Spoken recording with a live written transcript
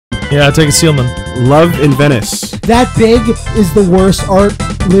Yeah, take a seal, man. Love in Venice. That big is the worst art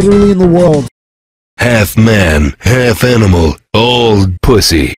literally in the world. Half man, half animal, all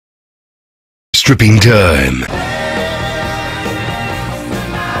pussy. Stripping time.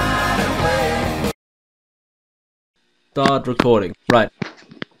 Start recording. Right.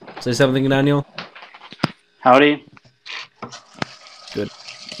 Say something, Daniel. Howdy. Good.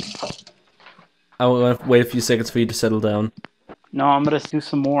 I will wait a few seconds for you to settle down. No, I'm gonna do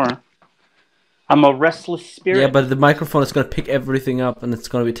some more. I'm a restless spirit. Yeah, but the microphone is gonna pick everything up, and it's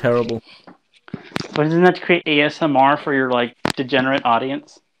gonna be terrible. But doesn't that create ASMR for your, like, degenerate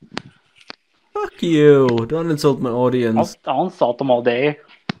audience? Fuck you! Don't insult my audience. I'll insult them all day.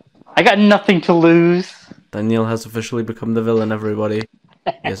 I got nothing to lose. Daniel has officially become the villain, everybody.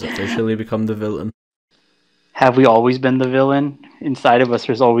 He has officially become the villain. Have we always been the villain? Inside of us,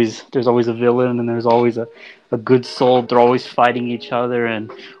 there's always a villain, and there's always a good soul. They're always fighting each other,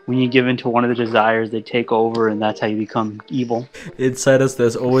 and when you give in to one of the desires, they take over, and that's how you become evil. Inside us,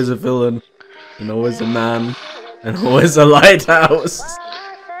 there's always a villain, and always a man, and always a lighthouse.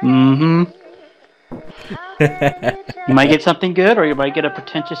 Mm-hmm. You might get something good, or you might get a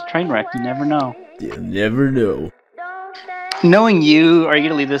pretentious train wreck. You never know. You never know. Knowing you, are you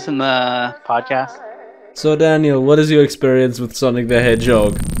gonna leave this in the podcast? So Daniel, what is your experience with Sonic the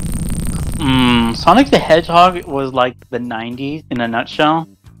Hedgehog? Sonic the Hedgehog was like the 90s in a nutshell.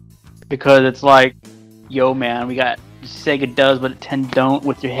 Because it's like, yo man, we got Sega does what it 10 don't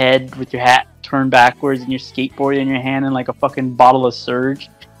with your head, with your hat turned backwards and your skateboard in your hand and like a fucking bottle of Surge.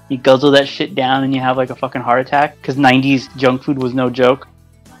 You guzzle that shit down and you have like a fucking heart attack. Because 90s junk food was no joke.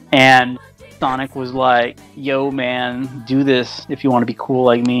 And Sonic was like, yo man, do this if you want to be cool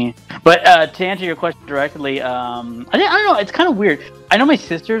like me. But to answer your question directly, I don't know, it's kind of weird. I know my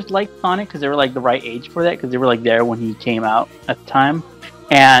sisters liked Sonic because they were like the right age for that, because they were like there when he came out at the time.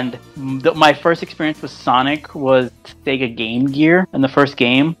 And my first experience with Sonic was Sega Game Gear in the first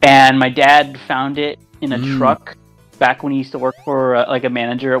game. And my dad found it in a truck back when he used to work for like a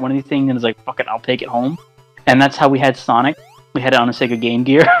manager at one of these things, and was like, fuck it, I'll take it home. And that's how we had Sonic. We had it on a Sega Game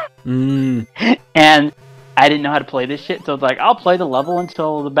Gear. And I didn't know how to play this shit, so it's like, I'll play the level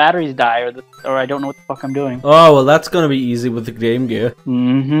until the batteries die, or I don't know what the fuck I'm doing. Oh, well, that's gonna be easy with the Game Gear.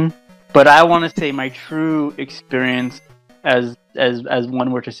 But I want to say my true experience, as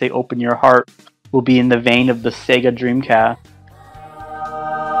one were to say open your heart, will be in the vein of the Sega Dreamcast.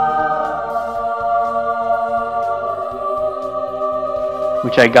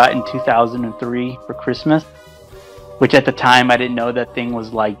 Which I got in 2003 for Christmas. Which at the time I didn't know that thing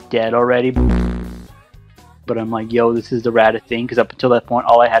was like dead already. But I'm like, yo, this is the raddest thing, because up until that point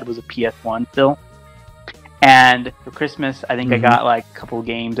all I had was a PS1 still. And for Christmas I think I got like a couple of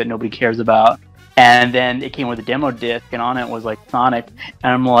games that nobody cares about. And then it came with a demo disc, and on it was like Sonic.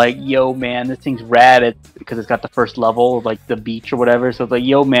 And I'm like, yo man, this thing's rad, because it's got the first level of like the beach or whatever. So it's like,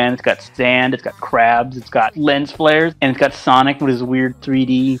 yo man, it's got sand, it's got crabs, it's got lens flares, and it's got Sonic with his weird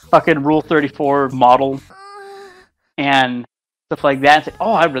 3D fucking Rule 34 model. And stuff like that. It's like,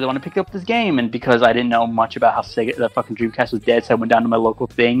 oh, I really want to pick up this game. And because I didn't know much about how Sega, the fucking Dreamcast was dead, so I went down to my local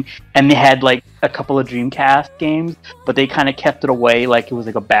thing, and they had like a couple of Dreamcast games, but they kind of kept it away like it was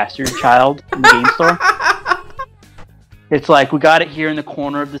like a bastard child in the game store. It's like, we got it here in the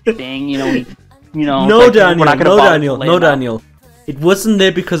corner of this thing, you know. No, like, Daniel, no, Daniel. It wasn't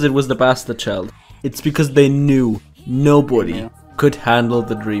there because it was the bastard child. It's because they knew nobody could handle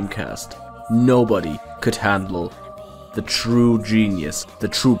the Dreamcast. Nobody could handle the true genius, the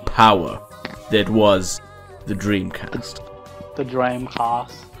true power that was the Dreamcast. The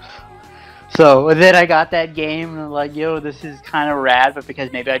Dreamcast. So then I got that game, and I'm like, yo, this is kind of rad, but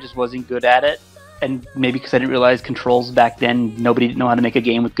because maybe I just wasn't good at it, and maybe because I didn't realize controls back then, nobody didn't know how to make a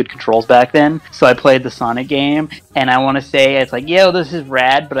game with good controls back then, so I played the Sonic game, and I want to say, it's like, yo, this is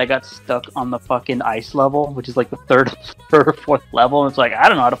rad, but I got stuck on the fucking ice level, which is like the third or fourth level, and it's like, I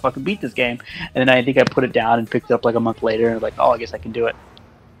don't know how to fucking beat this game. And then I think I put it down and picked it up like a month later, and like, oh, I guess I can do it.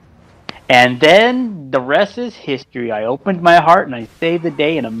 And then the rest is history. I opened my heart and I saved the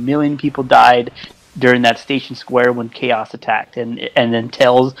day, and 1 million people died during that station square when Chaos attacked. And then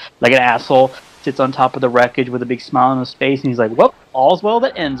Tails, like an asshole, sits on top of the wreckage with a big smile on his face, and he's like, well, all's well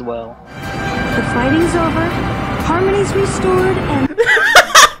that ends well. The fighting's over, harmony's restored, and...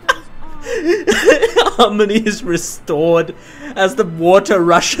 Harmony is restored as the water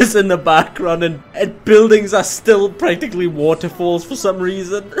rushes in the background, and buildings are still practically waterfalls for some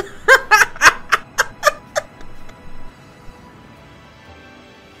reason.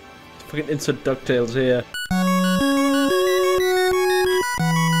 Fucking insert DuckTales here.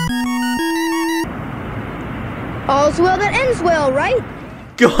 all's well that ends well, right?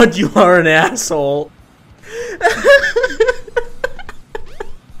 God, you are an asshole.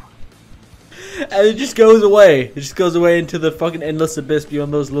 And it just goes away. It just goes away into the fucking endless abyss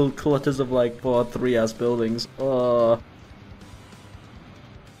beyond those little clutters of like 3-ass buildings. What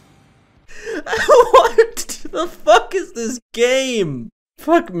the fuck is this game?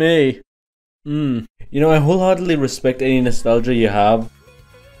 Fuck me. You know, I wholeheartedly respect any nostalgia you have,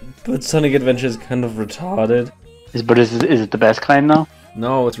 but Sonic Adventure is kind of retarded. Is it the best kind though?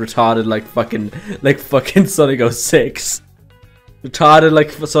 No, it's retarded like fucking Sonic 06. Retarded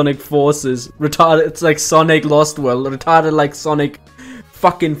like Sonic Forces. Retarded, it's like Sonic Lost World. Retarded like Sonic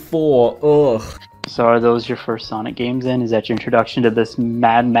fucking 4. Ugh. So are those your first Sonic games then? Is that your introduction to this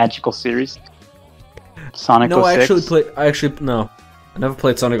mad magical series? Sonic 06? No, no. I never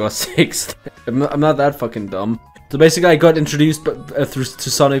played Sonic 06. I'm not that fucking dumb. So basically I got introduced to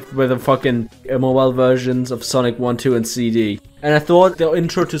Sonic with the fucking mobile versions of Sonic 1, 2 and CD. And I thought the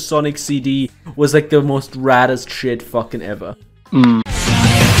intro to Sonic CD was like the most raddest shit fucking ever.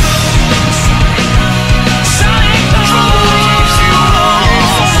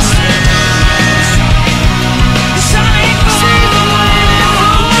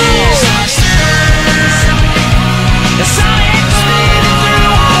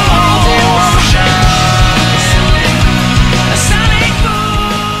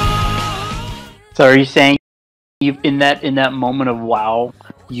 So are you saying in that moment of wow,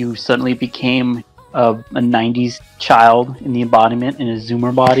 you suddenly became a 90s child in the embodiment in a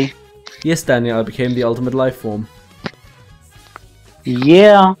Zoomer body? Yes, Daniel, I became the ultimate life form.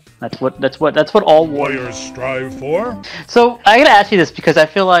 Yeah, that's what all warriors strive for. So I gotta ask you this because I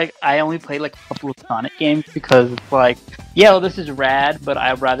feel like I only played like a couple of Sonic games because it's like, yeah, well, this is rad, but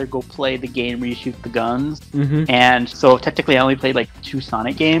I'd rather go play the game where you shoot the guns. And so technically I only played like 2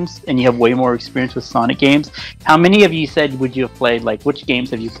 Sonic games, and you have way more experience with Sonic games. How many of you said would you have played? Like, which games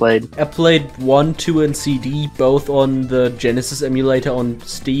have you played? I played 1, 2 and CD, both on the Genesis emulator on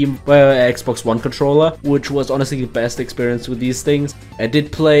Steam, Xbox One controller, which was honestly the best experience with these things. I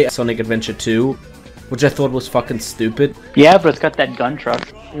did play Sonic Adventure 2, which I thought was fucking stupid. Yeah, but it's got that gun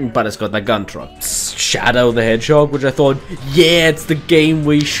truck. But it's got that gun truck. Shadow the Hedgehog, which I thought, yeah, it's the game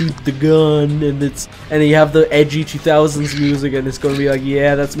where you shoot the gun, and you have the edgy 2000s music, and it's gonna be like,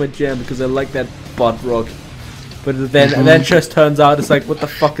 yeah, that's my jam because I like that butt rock. But then just turns out it's like, what the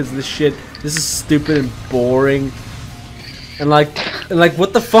fuck is this shit? This is stupid and boring. And like,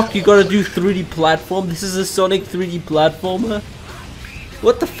 what the fuck? You gotta do 3D platform? This is a Sonic 3D platformer?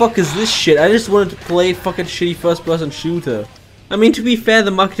 What the fuck is this shit? I just wanted to play fucking shitty first-person shooter. I mean, to be fair,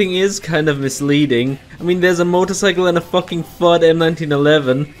 the marketing is kind of misleading. I mean, there's a motorcycle and a fucking FUD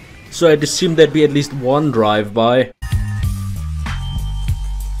M1911, so I'd assume there'd be at least one drive-by.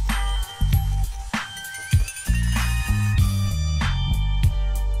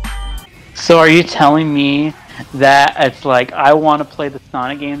 So are you telling me that it's like, I want to play the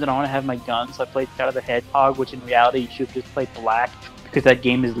Sonic games and I want to have my gun, so I played Sonic the Hedgehog, which in reality you should just play Black, because that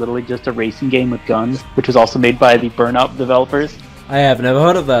game is literally just a racing game with guns, which was also made by the Burnout developers. I have never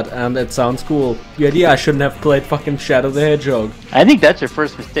heard of that, and it sounds cool. The idea I shouldn't have played fucking Shadow the Hedgehog. I think that's your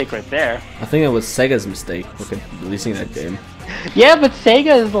first mistake right there. I think it was Sega's mistake, fucking releasing that game. Yeah, but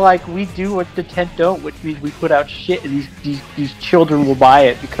Sega is like, we do what Nintendo don't, which means we put out shit and these children will buy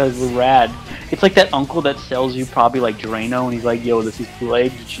it because we're rad. It's like that uncle that sells you probably like Drano and he's like, yo, this is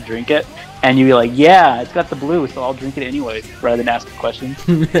Kool-Aid, you should drink it. And you'd be like, yeah, it's got the blue, so I'll drink it anyway, rather than ask a question.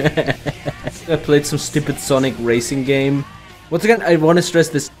 I played some stupid Sonic racing game. Once again, I want to stress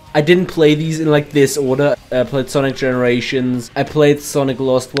this. I didn't play these in like this order. I played Sonic Generations. I played Sonic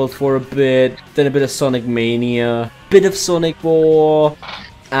Lost World for a bit. Then a bit of Sonic Mania. Bit of Sonic 4.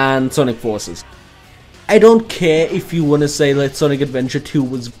 And Sonic Forces. I don't care if you want to say that Sonic Adventure 2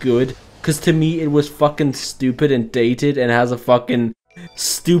 was good. Because to me, it was fucking stupid and dated. And has a fucking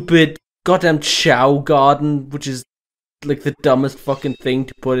stupid goddamn Chow Garden. Which is like the dumbest fucking thing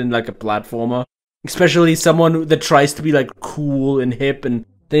to put in like a platformer. Especially someone that tries to be like cool and hip, and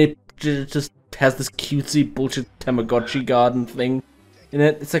they just has this cutesy bullshit Tamagotchi garden thing in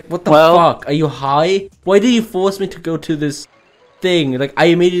it. It's like, what the fuck? Are you high? Why do you force me to go to this thing? Like, I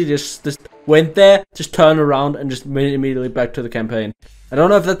immediately just went there, just turned around, and just went immediately back to the campaign. I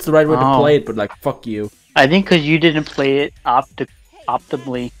don't know if that's the right way to play it, but like, fuck you. I think because you didn't play it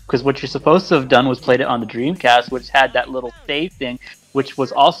optimally, because what you're supposed to have done was played it on the Dreamcast, which had that little save thing, which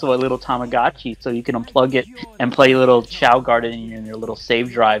was also a little Tamagotchi, so you can unplug it and play a little Chow Garden in your little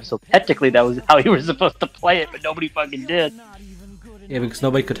save drive. So technically that was how you were supposed to play it, but nobody fucking did. Yeah, because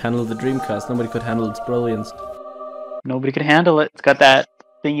nobody could handle the Dreamcast. Nobody could handle its brilliance. Nobody could handle it. It's got that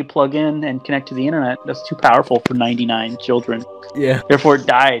thing you plug in and connect to the internet. That's too powerful for 99 children. Yeah. Therefore, it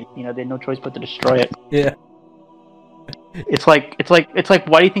died. You know, they had no choice but to destroy it. Yeah. It's like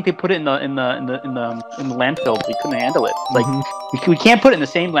why do you think they put it in the landfill? They couldn't handle it. Like we can't put it in the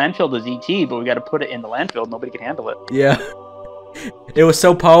same landfill as ET, but we got to put it in the landfill. Nobody can handle it. Yeah. It was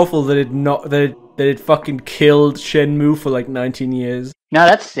so powerful that it fucking killed Shenmue for like 19 years. Now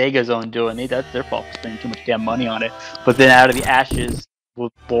that's Sega's own doing. That's their fault for spending too much damn money on it. But then out of the ashes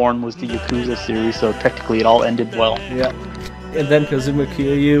was the Yakuza series, so technically it all ended well. Yeah. And then Kazuma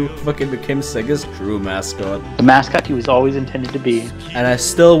Kiryu fucking became Sega's true mascot. The mascot he was always intended to be. And I'm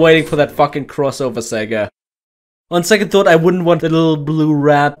still waiting for that fucking crossover Sega. On second thought, I wouldn't want the little blue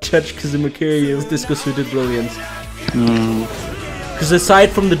rat touch Kazuma Kiryu's disco-suited brilliance. Because aside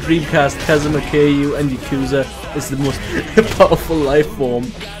from the Dreamcast, Kazuma Kiryu and Yakuza is the most powerful life form.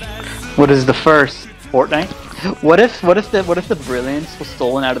 What is the first? Fortnite? What if the brilliance was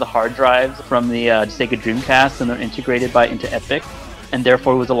stolen out of the hard drives from the Sega Dreamcast and they're integrated into Epic, and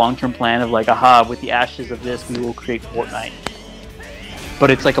therefore it was a long-term plan of like, aha, with the ashes of this we will create Fortnite.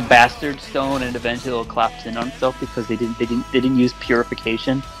 But it's like a bastard stone, and eventually it'll collapse in on itself because they didn't use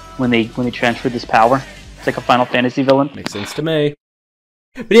purification when they transferred this power. It's like a Final Fantasy villain. Makes sense to me.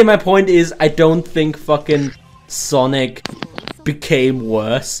 But yeah, my point is, I don't think fucking Sonic became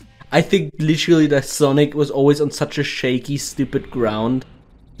worse. I think literally that Sonic was always on such a shaky, stupid ground.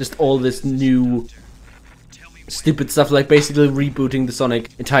 Just all this new stupid stuff, like basically rebooting the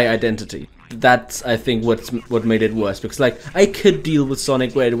Sonic entire identity. That's, I think, what made it worse. Because, like, I could deal with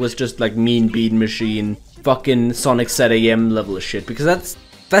Sonic where it was just, like, Mean Bean Machine, fucking Sonic Set AM level of shit. Because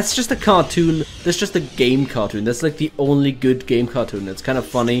that's just a cartoon, that's just a game cartoon. That's, like, the only good game cartoon. It's kind of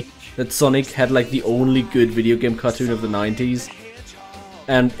funny that Sonic had, like, the only good video game cartoon of the 90s.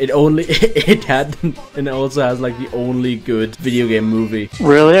 And it also has like the only good video game movie.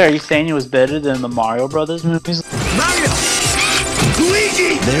 Really? Are you saying it was better than the Mario Brothers movies? Mario!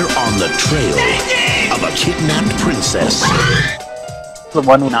 Luigi! They're on the trail of a kidnapped princess. The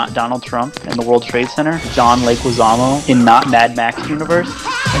one with not Donald Trump in the World Trade Center, John Leguizamo in not Mad Max universe.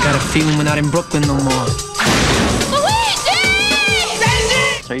 I got a feeling we're not in Brooklyn no more.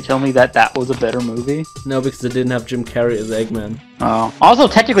 So you telling me that was a better movie? No, because it didn't have Jim Carrey as Eggman. Oh. Also,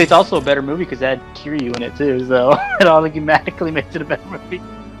 technically, it's also a better movie because it had Kiryu in it too, so it automatically makes it a better movie.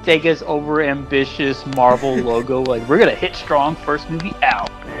 Sega's over-ambitious Marvel logo, like, we're gonna hit strong first movie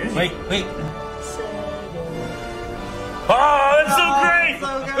out. Wait. Oh, that's so great!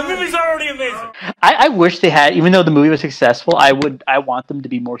 The movie's already amazing! I wish they had, even though the movie was successful, I want them to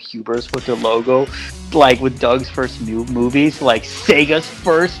be more hubris with their logo, like with Doug's first movies, like Sega's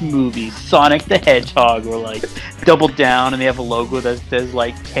first movie, Sonic the Hedgehog, or like Double Down, and they have a logo that says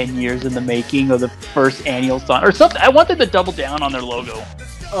like 10 years in the making of the first annual Sonic, or something. I want them to double down on their logo.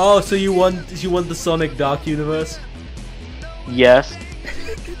 Oh, so you want the Sonic Dark Universe? Yes.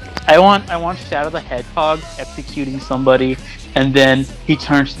 I want Shadow the Hedgehog executing somebody, and then he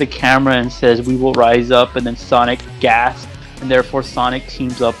turns to the camera and says, "We will rise up," and then Sonic gasps, and therefore Sonic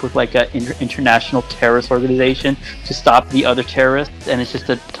teams up with like an international terrorist organization to stop the other terrorists, and it's just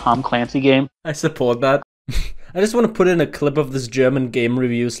a Tom Clancy game. I support that. I just want to put in a clip of this German game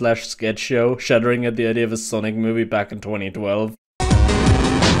review / sketch show shuddering at the idea of a Sonic movie back in 2012.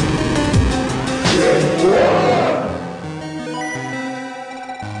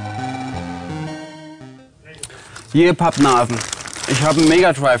 Hier, ihr Pappnasen. Ich habe einen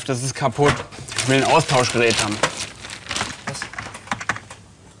Mega Drive, das ist kaputt. Ich will ein Austauschgerät haben. Was?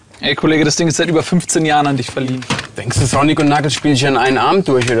 Ey, Kollege, das Ding ist seit über 15 Jahren an dich verliehen. Denkst du, Sonic und Knuckles spielen sich an einen Abend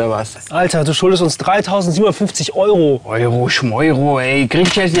durch, oder was? Alter, du schuldest uns 3.750 Euro. Euro, Schmeuro, ey. Krieg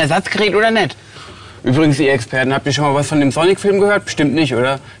ich jetzt ein Ersatzgerät oder nicht? Übrigens, ihr Experten, habt ihr schon mal was von dem Sonic-Film gehört? Bestimmt nicht,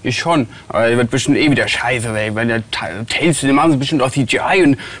 oder? Ich schon. Aber der wird bestimmt eh wieder scheiße, ey. Weil der Tails, den machen sie bestimmt aus CGI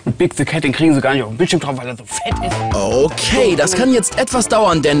und Big the Cat, den kriegen sie gar nicht auf den Bildschirm drauf, weil er so fett ist. Okay, das kann jetzt etwas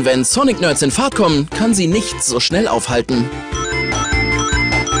dauern, denn wenn Sonic-Nerds in Fahrt kommen, kann sie nichts so schnell aufhalten.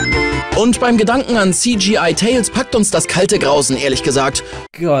 Und beim Gedanken an CGI Tails packt uns das kalte Grausen, ehrlich gesagt.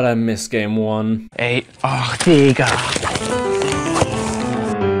 God, I miss Game 1. Ey, ach, Digga.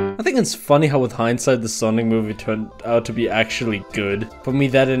 I think it's funny how with hindsight the Sonic movie turned out to be actually good. For me,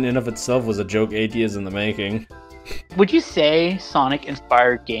 that in and of itself was a joke 8 years in the making. Would you say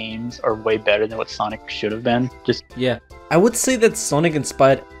Sonic-inspired games are way better than what Sonic should have been? Yeah. I would say that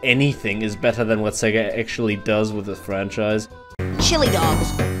Sonic-inspired anything is better than what Sega actually does with the franchise. Chili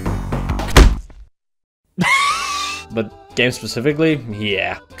dogs. But game specifically,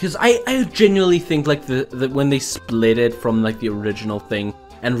 yeah. Because I genuinely think like the when they split it from like the original thing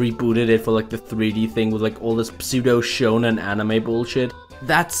and rebooted it for like the 3D thing with like all this pseudo shonen anime bullshit,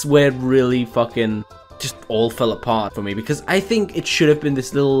 that's where it really fucking just all fell apart for me, because I think it should have been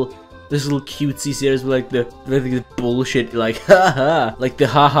this little cutesy series with like the bullshit, like haha, like the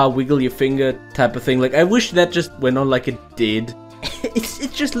haha wiggle your finger type of thing. Like I wish that just went on like it did. It's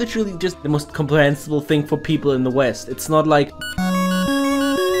just literally just the most comprehensible thing for people in the West. It's not like,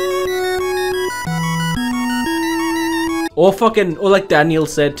 or like Daniel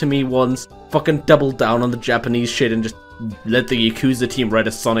said to me once, fucking double down on the Japanese shit and just let the Yakuza team write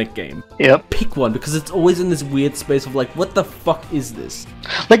a Sonic game. Yep. Pick one, because it's always in this weird space of like, what the fuck is this?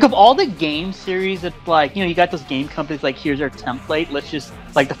 Like, of all the game series, it's like, you know, you got those game companies like, here's our template, let's just,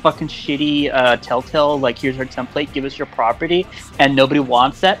 like the fucking shitty Telltale, like, here's our template, give us your property, and nobody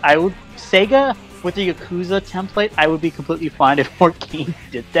wants that. Sega, with the Yakuza template, I would be completely fine if more games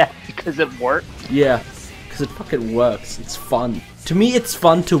did that, because it worked. Yeah, because it fucking works. It's fun. To me, it's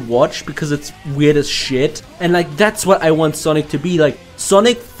fun to watch because it's weird as shit. And like, that's what I want Sonic to be. Like,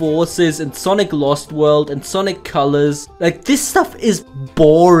 Sonic Forces and Sonic Lost World and Sonic Colors. Like, this stuff is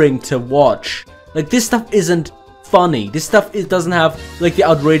boring to watch. Like, this stuff isn't funny. This stuff, it doesn't have like the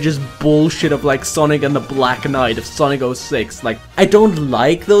outrageous bullshit of like Sonic and the Black Knight of Sonic 06. Like, I don't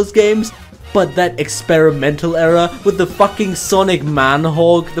like those games. But that experimental era with the fucking Sonic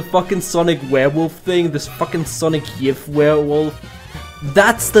Manhawk, the fucking Sonic Werewolf thing, this fucking Sonic Yif Werewolf,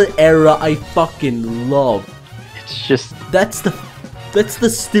 that's the era I fucking love. It's just... That's the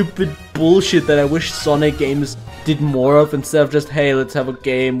stupid bullshit that I wish Sonic games did more of, instead of just, hey, let's have a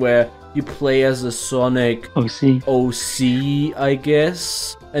game where you play as a Sonic OC, I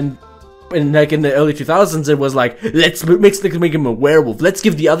guess, and like in the early 2000s, it was like, let's make him a werewolf. Let's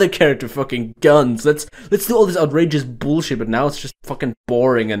give the other character fucking guns. Let's do all this outrageous bullshit. But now it's just fucking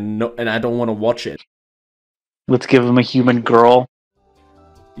boring, and I don't want to watch it. Let's give him a human girl.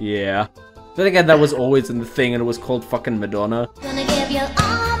 Yeah. Then again, that was always in the thing, and it was called fucking Madonna. Gonna give you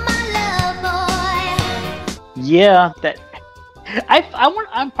all my love, boy. Yeah, that.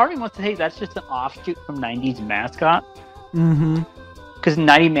 I'm part of me wants to say that's just an offshoot from '90s Mascot. Mm-hmm. Because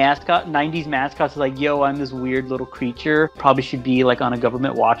 90s mascots is like, yo, I'm this weird little creature. Probably should be like on a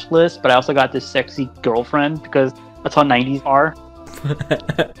government watch list. But I also got this sexy girlfriend because that's how 90s are.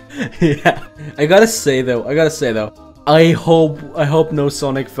 Yeah, I gotta say though, I hope no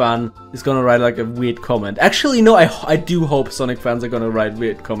Sonic fan is gonna write like a weird comment. Actually, no, I do hope Sonic fans are gonna write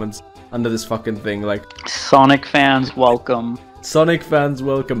weird comments under this fucking thing. Like, Sonic fans, welcome. Sonic fans,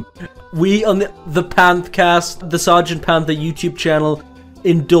 welcome. We on the Panthcast, the Sergeant Panther YouTube channel,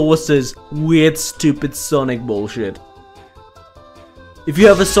 endorses weird, stupid Sonic bullshit. If you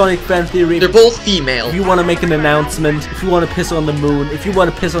have a Sonic fan theory, they're both female. If you want to make an announcement, if you want to piss on the moon, if you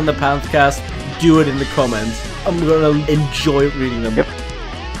want to piss on the Panthcast, do it in the comments. I'm gonna enjoy reading them. Yep.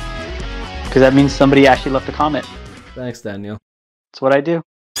 Because that means somebody actually left a comment. Thanks, Daniel. That's what I do.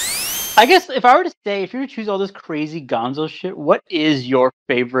 I guess if I were to say, if you were to choose all this crazy gonzo shit, what is your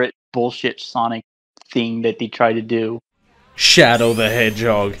favorite bullshit Sonic thing that they try to do? Shadow the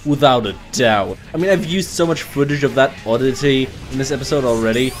Hedgehog, without a doubt. I mean, I've used so much footage of that oddity in this episode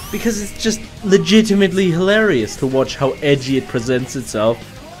already, because it's just legitimately hilarious to watch how edgy it presents itself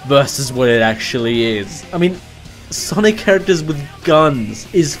versus what it actually is. I mean, Sonic characters with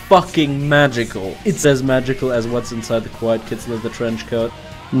guns is fucking magical. It's as magical as what's inside the Quiet Kid's leather trench coat.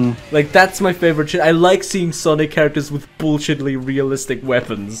 Like, that's my favorite shit. I like seeing Sonic characters with bullshitly realistic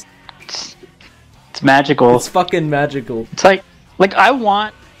weapons. It's magical. It's fucking magical. It's like I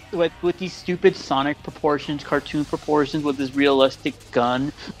want, with these stupid Sonic proportions, cartoon proportions, with this realistic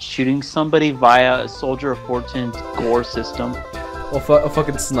gun, shooting somebody via a Soldier of Fortune's gore system. Or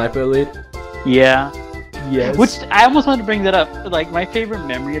fucking Sniper Elite. Yeah. Yes. Which, I almost wanted to bring that up. Like, my favorite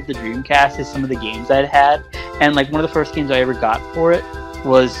memory of the Dreamcast is some of the games I'd had. And, like, one of the first games I ever got for it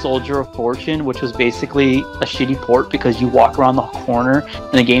was Soldier of Fortune, which was basically a shitty port because you walk around the corner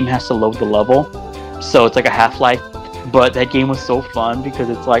and the game has to load the level. So it's like a Half-Life. But that game was so fun because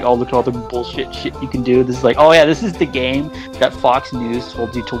it's like, oh, look at all the bullshit shit you can do. This is like, oh yeah, this is the game that Fox News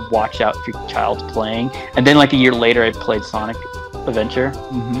told you to watch out if your child's playing. And then like a year later, I played Sonic Adventure.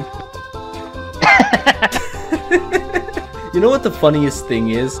 You know what the funniest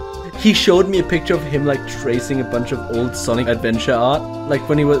thing is? He showed me a picture of him like tracing a bunch of old Sonic Adventure art, like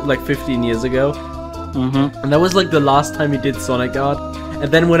when he was like 15 years ago. And that was like the last time he did Sonic art.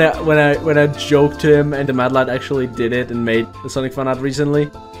 And then when I joked to him and the Mad Lad actually did it and made the Sonic fan art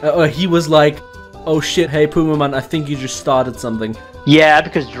recently, he was like, "Oh shit, hey Puma Man, I think you just started something." Yeah,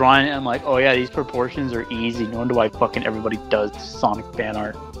 because drawing it, I'm like, oh yeah, these proportions are easy. No wonder why fucking everybody does Sonic fan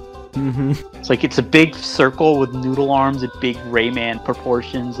art. It's like it's a big circle with noodle arms and big Rayman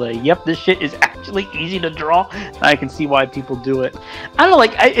proportions. Like, yep, this shit is actually easy to draw. I can see why people do it. I don't know,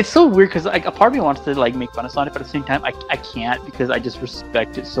 like it's so weird because like a part of me wants to like make fun of Sonic, but at the same time I can't because I just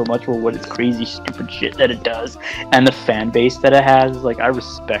respect it so much for what its crazy stupid shit that it does and the fan base that it has. Like I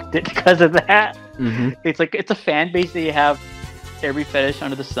respect it because of that. It's like it's a fan base that you have every fetish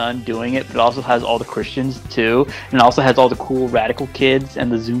under the sun doing it, but it also has all the Christians too, and it also has all the cool radical kids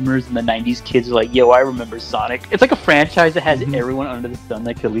and the Zoomers and the 90s kids are like, yo, I remember Sonic. It's like a franchise that has everyone under the sun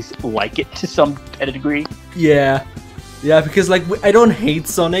that could at least like it to some degree. Yeah, because like I don't hate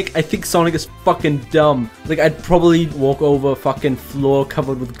Sonic. I think Sonic is fucking dumb. Like I'd probably walk over a fucking floor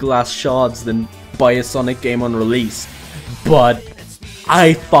covered with glass shards than buy a Sonic game on release. But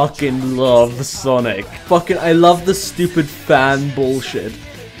I fucking love Sonic. I love the stupid fan bullshit.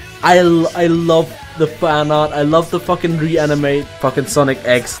 I love the fan art. I love the fucking reanimate fucking Sonic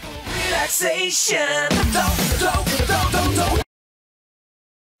X. Relaxation.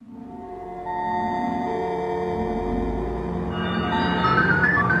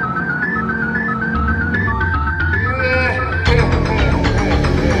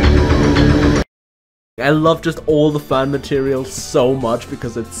 I love just all the fan material so much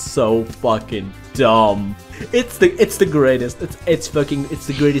because it's so fucking dumb. It's the greatest. It's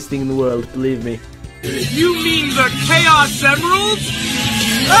the greatest thing in the world, believe me. You mean the Chaos Emeralds?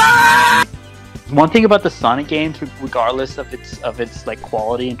 Ah! One thing about the Sonic games, regardless of its like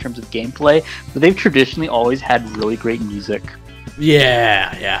quality in terms of gameplay, but they've traditionally always had really great music.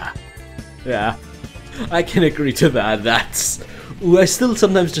 Yeah. I can agree to that. Ooh, I still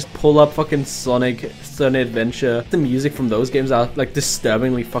sometimes just pull up fucking Sonic Adventure. The music from those games are like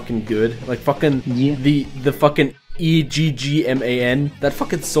disturbingly fucking good. Like fucking the fucking EGGMAN. That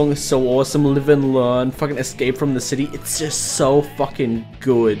fucking song is so awesome. Live and Learn. Fucking Escape from the City. It's just so fucking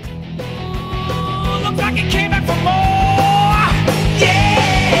good. Looks like it came back for more. Yeah.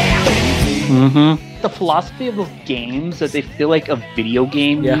 The philosophy of those games that they feel like a video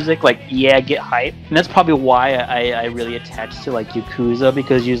game music, like get hype, and that's probably why I really attached to like Yakuza,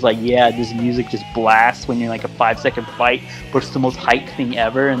 because you're like, this music just blasts when you're like a 5-second fight, but it's the most hype thing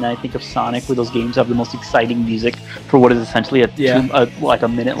ever. And then I think of Sonic, where those games have the most exciting music for what is essentially like a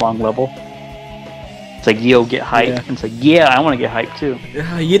minute-long level. It's like, get hype, and it's like, I want to get hype too.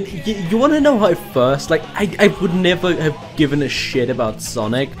 You want to know how I first, like, I would never have given a shit about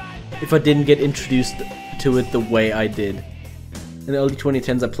Sonic if I didn't get introduced to it the way I did. In the early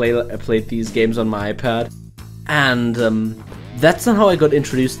 2010s, I played these games on my iPad, and that's not how I got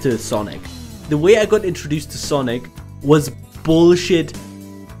introduced to Sonic. The way I got introduced to Sonic was bullshit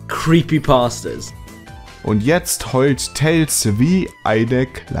Creepypastas. Und jetzt heult Tails wie eine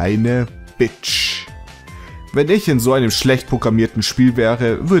kleine Bitch. Wenn ich in so einem schlecht programmierten Spiel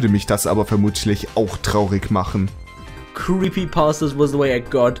wäre, würde mich das aber vermutlich auch traurig machen. Creepypastas was the way I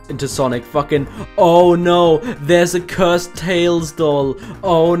got into Sonic. Fucking, oh no, there's a cursed Tails doll.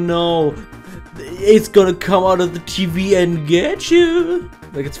 Oh no, it's gonna come out of the TV and get you.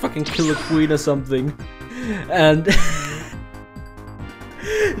 Like it's fucking Killer Queen or something. And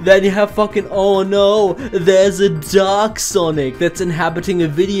then you have fucking, oh no, there's a dark Sonic that's inhabiting a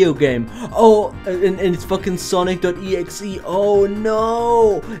video game. Oh, and it's fucking Sonic.exe. Oh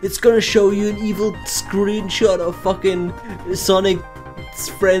no, it's gonna show you an evil screenshot of fucking Sonic's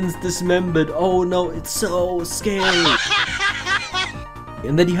friends dismembered. Oh no, it's so scary.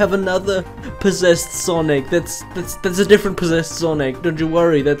 And then you have another possessed Sonic. That's a different possessed Sonic. Don't you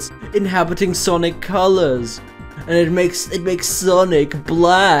worry. That's inhabiting Sonic colors. And it makes Sonic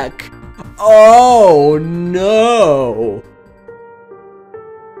black. Oh no!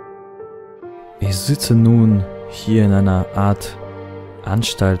 Ich sitze nun hier in einer Art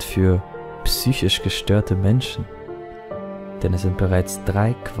Anstalt für psychisch gestörte Menschen. Denn es sind bereits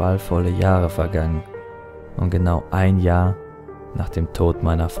 3 qualvolle Jahre vergangen und genau 1 Jahr nach dem Tod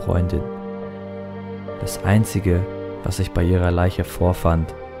meiner Freundin. Das Einzige, was ich bei ihrer Leiche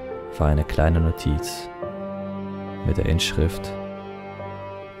vorfand, war eine kleine Notiz mit der Inschrift: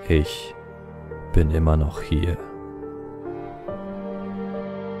 Ich bin immer noch hier.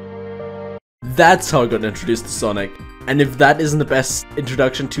 That's how I got introduced to Sonic. And if that isn't the best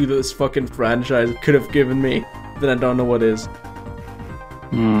introduction to this fucking franchise it could have given me, then I don't know what is.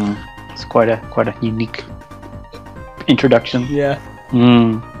 It's quite a unique introduction. Yeah.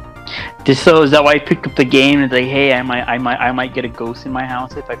 So is that why I picked up the game and like, hey, I might get a ghost in my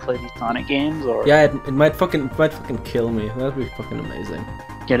house if I play these Sonic games, or yeah, it might fucking kill me. That'd be fucking amazing.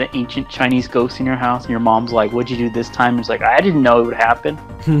 get an ancient Chinese ghost in your house, and your mom's like, "What'd you do this time?" And it's like, "I didn't know it would happen."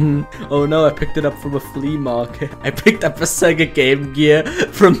 Oh no, I picked it up from a flea market. I picked up a Sega Game Gear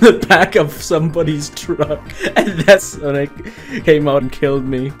from the back of somebody's truck, and that's when it came out and killed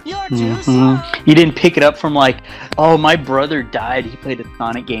me. You didn't pick it up from like, "Oh, my brother died. He played a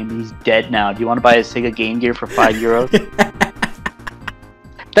Sonic game. He's dead now. Do you want to buy a Sega Game Gear for €5?"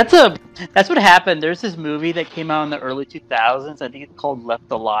 That's what happened. There's this movie that came out in the early 2000s. I think it's called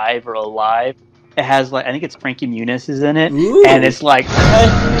Left Alive or Alive. It has like, I think it's Frankie Muniz is in it. Ooh. And it's like,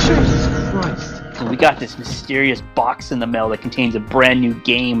 Jesus Christ. And we got this mysterious box in the mail that contains a brand new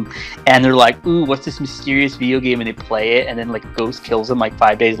game. And they're like, ooh, what's this mysterious video game? And they play it, and then like a ghost kills them like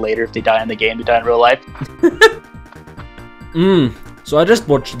 5 days later. If they die in the game, they die in real life. So I just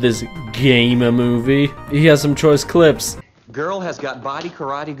watched this Gamer movie. He has some choice clips. Girl has got body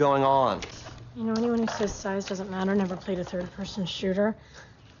karate going on. You know, anyone who says size doesn't matter never played a third-person shooter.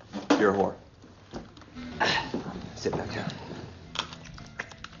 You're a whore. Sit back down.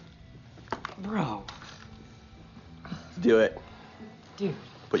 Bro. Do it. Dude.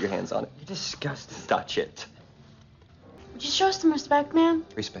 Put your hands on it. You're disgusting. Touch it. Would you show us some respect, man?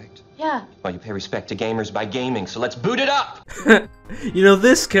 Respect? Yeah. Well, you pay respect to gamers by gaming, so let's boot it up! You know,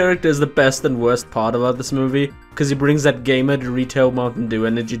 this character is the best and worst part about this movie, because he brings that gamer Dorito Mountain Dew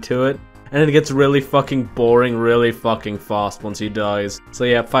energy to it, and it gets really fucking boring really fucking fast once he dies. So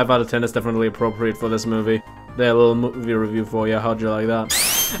yeah, 5 out of 10 is definitely appropriate for this movie. There, a little movie review for you. How'd you like that?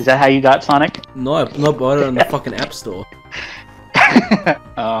 Is that how you got Sonic? No, I bought it on the fucking App Store.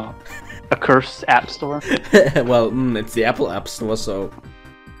 Oh. A cursed app store? Well, it's the Apple App Store, so...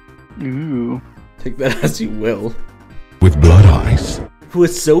 Ooh. Take that as you will. With blood eyes. It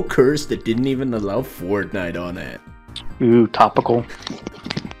was so cursed it didn't even allow Fortnite on it. Ooh, topical.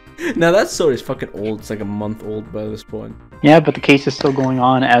 Now that story is fucking old. It's like a month old by this point. Yeah, but the case is still going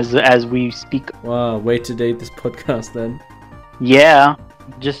on as we speak. Wow, way to date this podcast then. Yeah.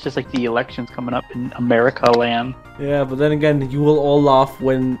 Just like the elections coming up in America land. Yeah, but then again, you will all laugh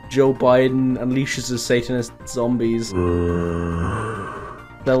when Joe Biden unleashes his Satanist zombies.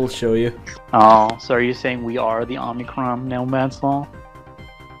 That'll show you. Oh, so are you saying we are the Omicron nomads law?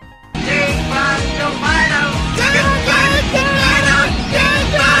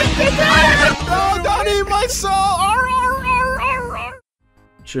 Oh, don't eat my soul!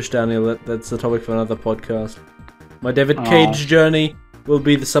 Shush, Daniel, that's the topic for another podcast. My David Cage journey will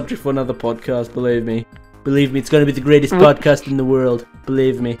be the subject for another podcast, believe me. Believe me, it's going to be the greatest podcast in the world.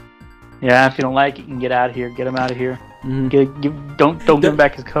 Believe me. Yeah, if you don't like it, you can get out of here. Get him out of here. Don't give him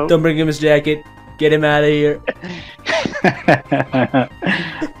back his coat. Don't bring him his jacket. Get him out of here.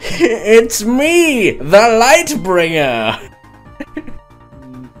 It's me, the Lightbringer.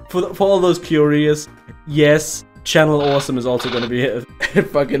 For all those curious, yes, Channel Awesome is also going to be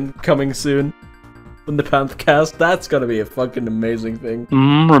fucking coming soon. From the Panthcast, that's gonna be a fucking amazing thing.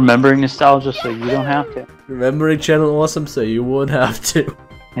 Remembering nostalgia so you don't have to. Remembering Channel Awesome so you won't have to.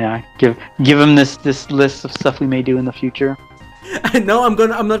 Yeah, give him this list of stuff we may do in the future. I know I'm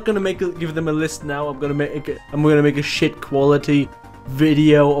not gonna give them a list now. I'm gonna make a shit quality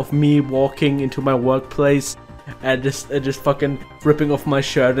video of me walking into my workplace and just fucking ripping off my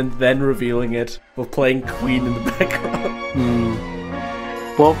shirt and then revealing it while playing Queen in the background.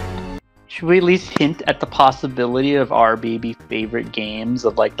 Well, should we at least hint at the possibility of our baby favorite games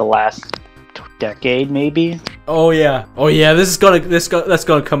of like the last decade, maybe? Oh yeah, that's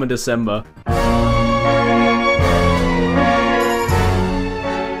gonna come in December.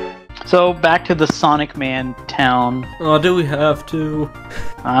 So back to the Sonic Man town. Oh, do we have to?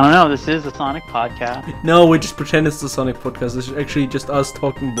 I don't know. This is a Sonic podcast. No, we just pretend it's the Sonic podcast. It's actually just us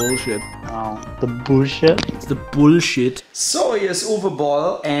talking bullshit. Oh, the bullshit? It's the bullshit. So here's Uwe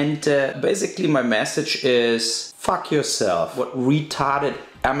Boll, and basically my message is fuck yourself. What retarded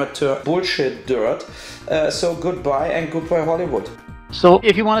amateur bullshit dirt. So goodbye and goodbye Hollywood. So,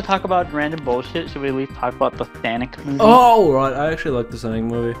 if you want to talk about random bullshit, should we at least talk about the Sonic movie? Oh, right. I actually like the Sonic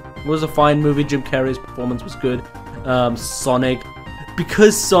movie. It was a fine movie. Jim Carrey's performance was good. Sonic.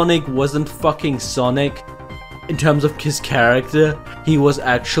 Because Sonic wasn't fucking Sonic, in terms of his character, he was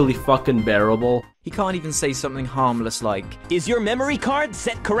actually fucking bearable. He can't even say something harmless like, "Is your memory card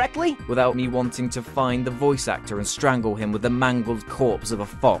set correctly?" without me wanting to find the voice actor and strangle him with the mangled corpse of a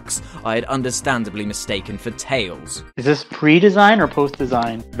fox I had understandably mistaken for Tails. Is this pre-design or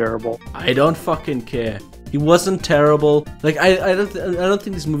post-design bearable? I don't fucking care. He wasn't terrible. Like, I don't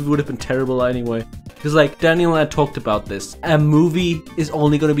think this movie would have been terrible anyway. Because, like, Daniel and I talked about this. A movie is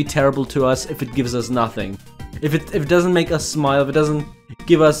only going to be terrible to us if it gives us nothing. If it doesn't make us smile, if it doesn't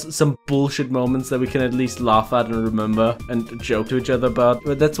give us some bullshit moments that we can at least laugh at and remember and joke to each other about,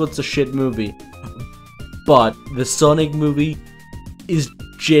 that's what's a shit movie. But the Sonic movie is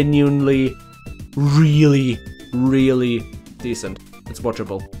genuinely, really, really decent. It's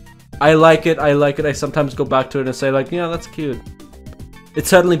watchable. I like it. I sometimes go back to it and say like, yeah, that's cute. It's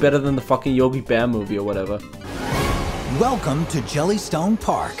certainly better than the fucking Yogi Bear movie or whatever. Welcome to Jellystone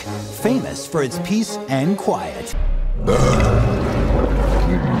Park, famous for its peace and quiet.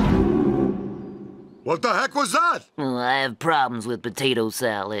 What the heck was that? Oh, I have problems with potato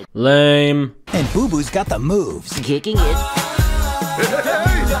salad. Lame. And Boo Boo's got the moves. Kicking it.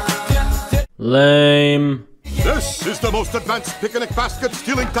 Lame. This is the most advanced picnic basket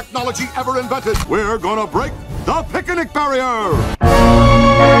stealing technology ever invented. We're gonna break the picnic barrier.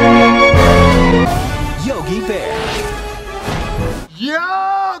 Yogi Bear.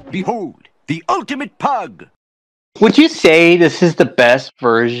 Yeah! Behold, the ultimate pug. Would you say this is the best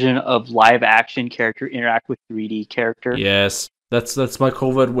version of live action character interact with 3D character? Yes. That's my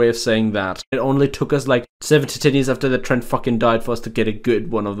covert way of saying that. It only took us like 7 to 10 years after the trend fucking died for us to get a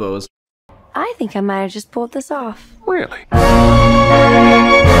good one of those. I think I might have just pulled this off. Really?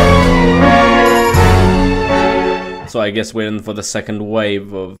 So I guess we're in for the second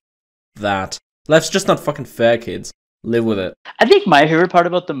wave of that. Life's just not fucking fair, kids. Live with it. I think my favorite part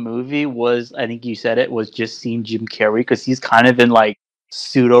about the movie was, I think you said it, was just seeing Jim Carrey, because he's kind of in like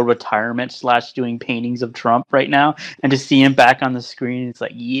pseudo-retirement / doing paintings of Trump right now, and to see him back on the screen, it's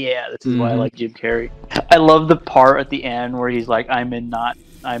like, yeah, this is why I like Jim Carrey. I love the part at the end where he's like, I'm in not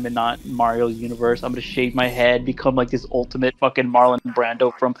Mario's universe. I'm gonna shave my head, become like this ultimate fucking Marlon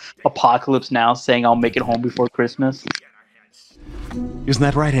Brando from Apocalypse Now, saying I'll make it home before Christmas. Isn't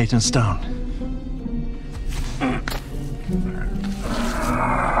that right, Agent Stone?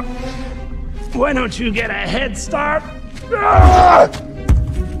 Why don't you get a head start?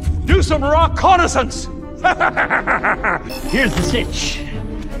 Do some reconnaissance! Here's the sitch.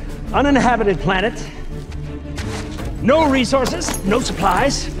 Uninhabited planet. No resources, no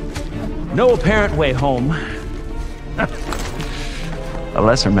supplies, no apparent way home. A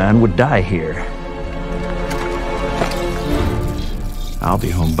lesser man would die here. I'll be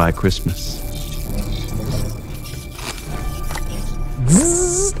home by Christmas.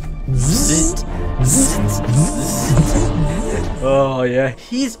 Oh yeah,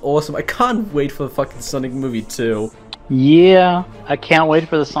 he's awesome. I can't wait for the fucking Sonic movie too. Yeah, I can't wait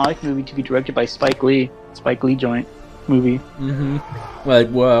for the Sonic movie to be directed by Spike Lee. Spike Lee joint movie. Well, it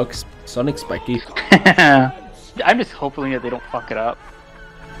works. Sonic Spiky. I'm just hoping that they don't fuck it up.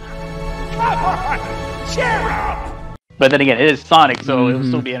 Cheer up! But then again, it is Sonic, so it'll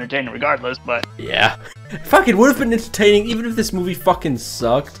still be entertaining regardless, but... Yeah. Fuck, it would have been entertaining even if this movie fucking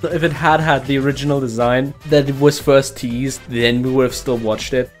sucked. If it had the original design that it was first teased, then we would have still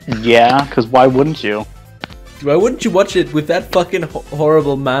watched it. Yeah, because why wouldn't you? Why wouldn't you watch it with that fucking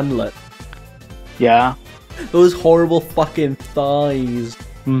horrible manlet? Yeah. Those horrible fucking thighs.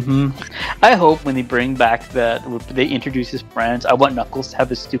 I hope when they bring back they introduce his friends, I want Knuckles to have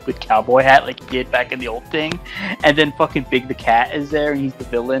his stupid cowboy hat like he did back in the old thing, and then fucking Big the Cat is there and he's the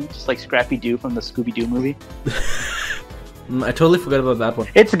villain, just like Scrappy Doo from the Scooby-Doo movie. I totally forgot about that one.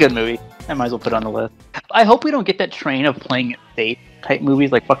 It's a good movie. I might as well put it on the list. I hope we don't get that train of playing it safe type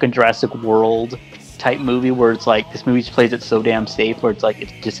movies like fucking Jurassic World type movie where it's like this movie plays it so damn safe where it's like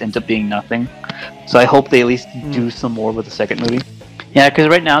it just ends up being nothing. So I hope they at least do some more with the second movie. Yeah, because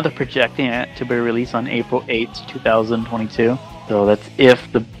right now they're projecting it to be released on April 8th, 2022. So that's if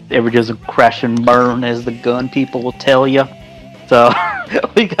the ever doesn't crash and burn, as the gun people will tell you. So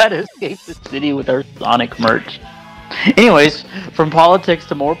we gotta escape the city with our Sonic merch. Anyways, from politics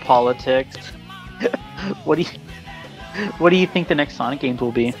to more politics. What do you think the next Sonic games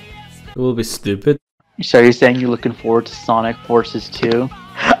will be? It will be stupid. So you're saying you're looking forward to Sonic Forces 2?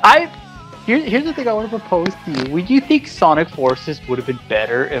 Here's the thing I want to propose to you. Would you think Sonic Forces would have been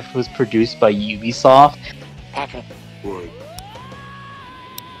better if it was produced by Ubisoft? Epic.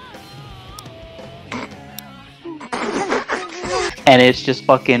 And it's just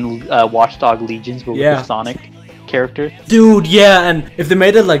fucking Watchdog Legions, but with the Sonic character? Dude, yeah, and if they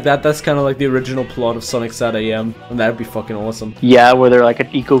made it like that, that's kind of like the original plot of Sonic Sat AM, and that would be fucking awesome. Yeah, where they're like an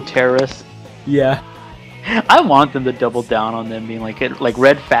eco-terrorist. Yeah. I want them to double down on them being like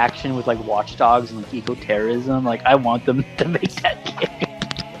Red Faction with like Watchdogs and like eco-terrorism. Like I want them to make that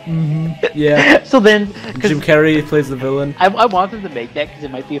game. Yeah. So then, Jim Carrey plays the villain. I want them to make that because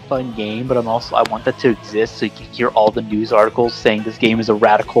it might be a fun game, but I want that to exist so you can hear all the news articles saying this game is a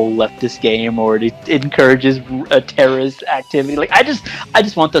radical leftist game or it encourages a terrorist activity. Like I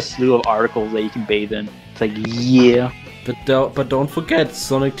just want the slew of articles that you can bathe in. It's like, yeah. But don't forget,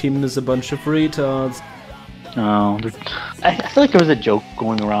 Sonic Team is a bunch of retards. Oh, I feel like there was a joke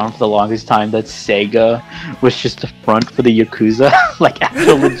going around for the longest time that Sega was just a front for the Yakuza, like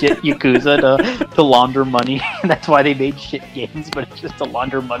actual legit Yakuza to launder money. And that's why they made shit games, but it's just to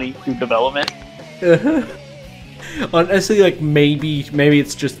launder money through development. Honestly, like maybe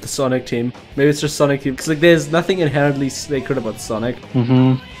it's just the Sonic Team. Maybe it's just Sonic Team, because like there's nothing inherently sacred about Sonic.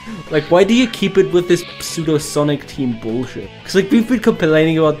 Like, why do you keep it with this pseudo Sonic Team bullshit? Because like we've been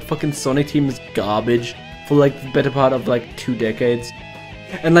complaining about fucking Sonic Team as garbage for like the better part of like 2 decades.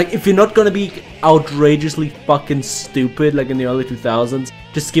 And like, if you're not gonna be outrageously fucking stupid like in the early 2000s,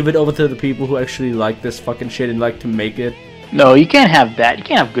 just give it over to the people who actually like this fucking shit and like to make it. No, you can't have that. You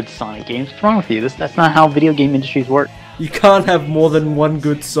can't have good Sonic games. What's wrong with you? That's not how video game industries work. You can't have more than one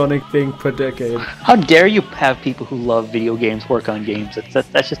good Sonic thing per decade. How dare you have people who love video games work on games?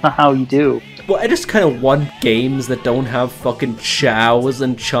 That's just not how you do. Well, I just kind of want games that don't have fucking Chows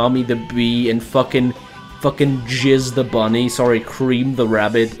and Charmy the Bee and fucking Jizz the Bunny, Cream the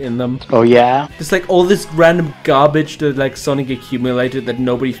Rabbit in them. Oh yeah? Just like all this random garbage that like Sonic accumulated that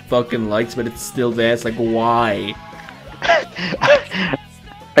nobody fucking likes, but it's still there. It's like, why?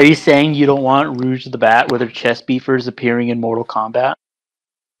 Are you saying you don't want Rouge the Bat with her chest beefers appearing in Mortal Kombat?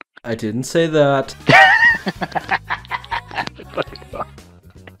 I didn't say that.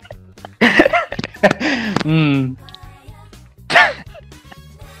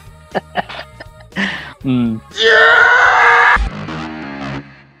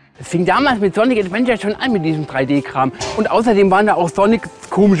 Es fing damals mit Sonic Adventure schon an mit diesem 3D-Kram. Und außerdem waren da auch Sonics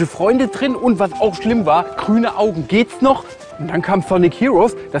komische Freunde drin und was auch schlimm war, grüne Augen. Geht's noch? Und dann kam Sonic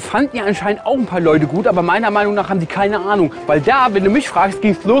Heroes, das fanden ja anscheinend auch ein paar Leute gut, aber meiner Meinung nach haben sie keine Ahnung. Weil da, wenn du mich fragst,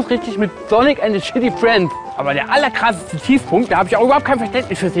 ging's los richtig mit Sonic and the Shitty Friends. Aber der allerkrasseste Tiefpunkt, da habe ich auch überhaupt kein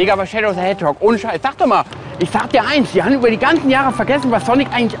Verständnis für Sega, war Shadow the Hedgehog. Ohne Scheiß, sag doch mal, ich sag dir eins, die haben über die ganzen Jahre vergessen, was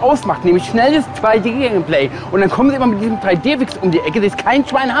Sonic eigentlich ausmacht, nämlich schnelles 2D-Gameplay. Und dann kommen sie immer mit diesem 3D-Wix um die Ecke, das kein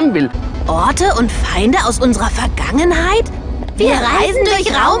Schwein haben will. Orte und Feinde aus unserer Vergangenheit? Wir reisen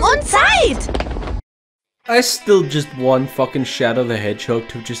durch Raum und Zeit! I still just want fucking Shadow the Hedgehog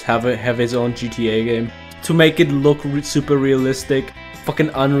to just have his own GTA game. To make it look super realistic. Fucking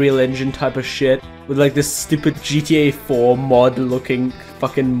Unreal Engine type of shit. With like this stupid GTA 4 mod looking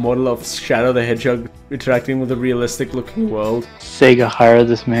fucking model of Shadow the Hedgehog interacting with a realistic looking world. Sega, hire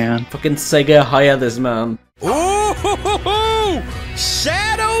this man. Fucking Sega, hire this man. Ooh, ho, ho, ho.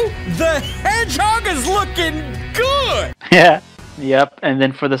 Shadow the Hedgehog is looking good! Yeah. Yep, and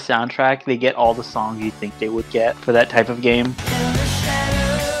then for the soundtrack, they get all the songs you think they would get for that type of game.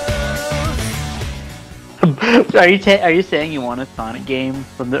 Are you saying you want a Sonic game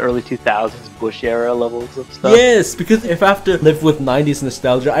from the early 2000s, Bush era levels of stuff? Yes, because if I have to live with 90s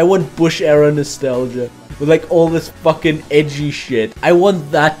nostalgia, I want Bush era nostalgia. With like all this fucking edgy shit. I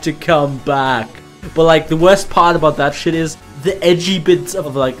want that to come back. But like the worst part about that shit is the edgy bits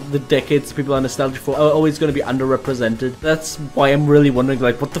of like the decades people are nostalgic for are always going to be underrepresented. That's why I'm really wondering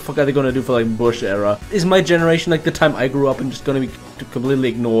like what the fuck are they going to do for like Bush era? Is my generation like the time I grew up and just going to be completely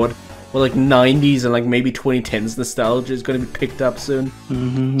ignored? Or like 90s and like maybe 2010s nostalgia is going to be picked up soon?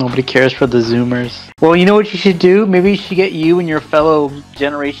 Nobody cares for the Zoomers. Well, you know what you should do? Maybe you should get you and your fellow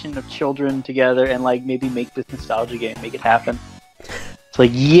generation of children together and like maybe make this nostalgia game, make it happen. It's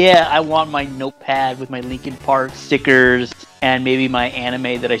like, yeah, I want my notepad with my Linkin Park stickers and maybe my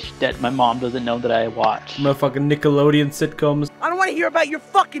anime that my mom doesn't know that I watch. My fucking Nickelodeon sitcoms. I don't want to hear about your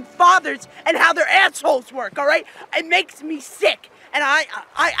fucking fathers and how their assholes work, alright? It makes me sick. And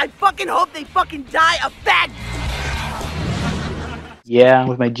I fucking hope they fucking die a fag. Yeah,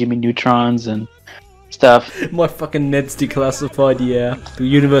 with my Jimmy Neutrons and stuff. My fucking Ned's declassified, yeah. The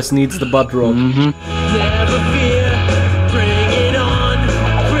universe needs the butt rock. Never fear, bring it on,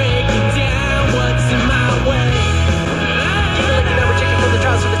 break it down, what's in my way?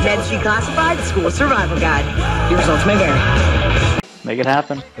 Ned's Declassified School Survival Guide. Your results may vary. Make it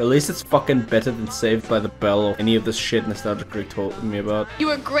happen. At least it's fucking better than Saved by the Bell or any of this shit Nostalgia Creek told me about. You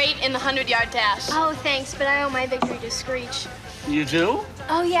were great in the 100-yard dash. Oh, thanks, but I owe my victory to Screech. You do?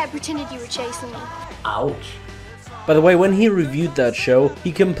 Oh yeah, I pretended you were chasing me. Ouch. By the way, when he reviewed that show,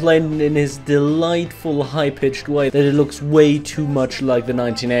 he complained in his delightful high-pitched way that it looks way too much like the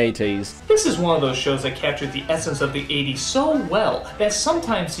 1980s. This is one of those shows that captured the essence of the 80s so well that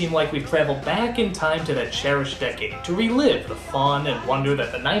sometimes seem like we've traveled back in time to that cherished decade to relive the fun and wonder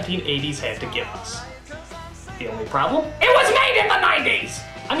that the 1980s had to give us. The only problem? It was made in the 90s!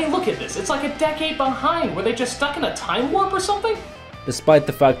 I mean, look at this, it's like a decade behind. Were they just stuck in a time warp or something? Despite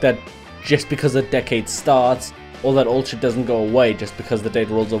the fact that just because a decade starts, all that old shit doesn't go away just because the date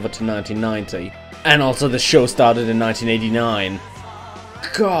rolls over to 1990. And also the show started in 1989.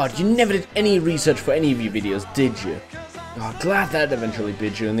 God, you never did any research for any of your videos, did you? Oh, glad that eventually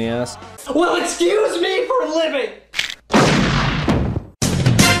bit you in the ass. Well, excuse me for living!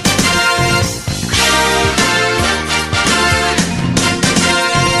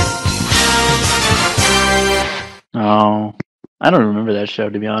 Oh, I don't remember that show,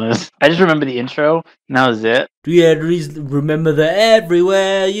 to be honest. I just remember the intro, and that was it. Do you remember the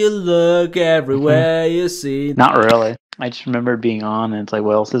everywhere you look, everywhere you see? Not really. I just remember it being on, and it's like,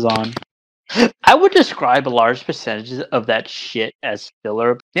 what else is on? I would describe a large percentage of that shit as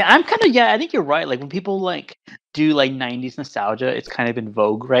filler. Yeah, I think you're right. Like, when people, like, do, like, 90s nostalgia, it's kind of in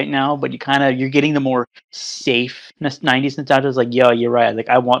vogue right now, but you're getting the more safe 90s nostalgia. It's like, yo, you're right. Like,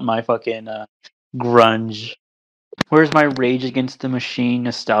 I want my fucking grunge. Where's my Rage Against the Machine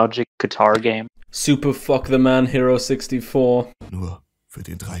nostalgic guitar game? Super Fuck the Man Hero 64. Nur für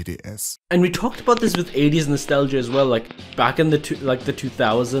den 3DS. And we talked about this with 80s nostalgia as well, like back in the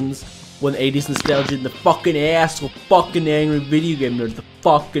 2000s, when 80s nostalgia and the fucking asshole, fucking angry video game nerd, the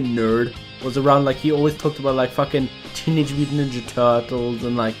fucking nerd, was around. Like, he always talked about, like, fucking Teenage Mutant Ninja Turtles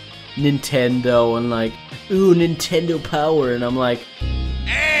and, like, Nintendo and, like, ooh, Nintendo Power, and I'm like,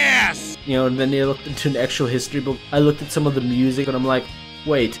 ass! You know, and then I looked into an actual history book. I looked at some of the music, and I'm like,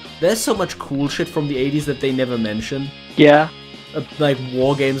 wait, there's so much cool shit from the 80s that they never mention. Yeah. Like,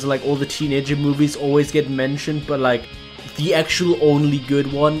 war games, like, all the teenager movies always get mentioned, but, like, the actual only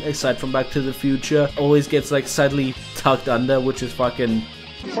good one, aside from Back to the Future, always gets, like, slightly tucked under, which is fucking...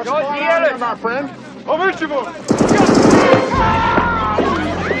 What's going on, my friend?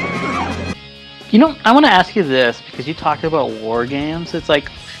 You know, I want to ask you this, because you talked about war games. It's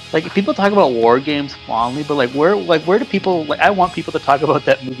like people talk about war games fondly, but where do people, like, I want people to talk about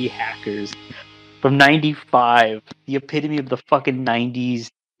that movie Hackers from 95, the epitome of the fucking 90s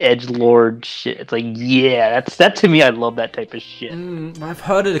edgelord shit. It's like, yeah, that to me, I love that type of shit. I've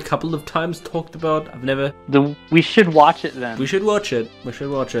heard it a couple of times talked about. I've never... We should watch it then. We should watch it.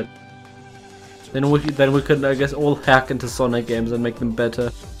 Then we could, I guess, all hack into Sonic games and make them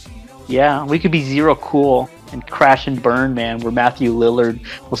better. Yeah, we could be Zero Cool and Crash and Burn Man, where Matthew Lillard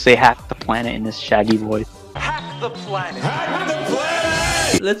will say hack the planet in his shaggy voice. Hack the planet! Hack the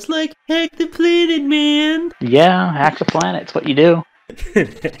planet! Let's, like, hack the planet, man! Yeah, hack the planet. It's what you do.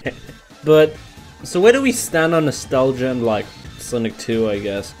 But, so where do we stand on nostalgia and, like, Sonic 2, I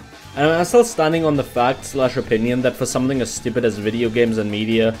guess? I'm still standing on the fact/opinion that for something as stupid as video games and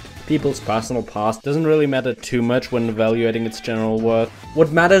media, people's personal past doesn't really matter too much when evaluating its general worth.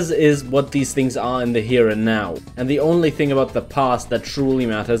 What matters is what these things are in the here and now, and the only thing about the past that truly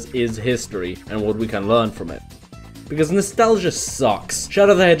matters is history, and what we can learn from it. Because nostalgia sucks.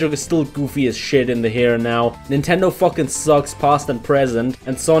 Shadow the Hedgehog is still goofy as shit in the here and now, Nintendo fucking sucks past and present,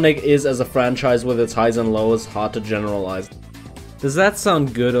 and Sonic is, as a franchise with its highs and lows, hard to generalize. Does that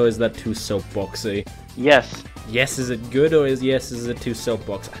sound good, or is that too soapboxy? Yes. Yes, is it good, or is it too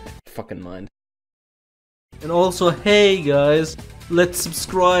soapbox? I don't fucking mind. And also, hey guys, let's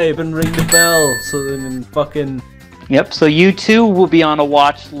subscribe and ring the bell so then fucking... Yep, so you too will be on a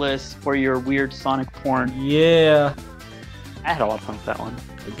watch list for your weird Sonic porn. Yeah. I had a lot of fun with that one.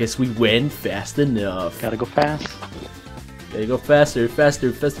 I guess we went fast enough. Gotta go fast. Gotta go faster,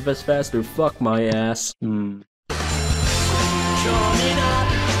 fuck my ass. Joining up,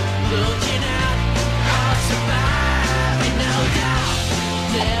 looking out, I'll survive, no doubt.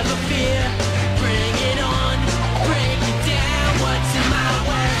 Never fear, bring it on, break it down, what's in my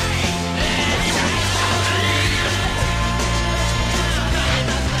way?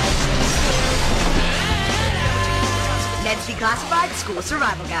 Let's Declassified School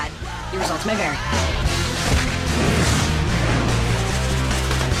Survival Guide. The results may vary.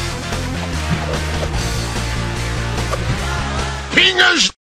 Fingers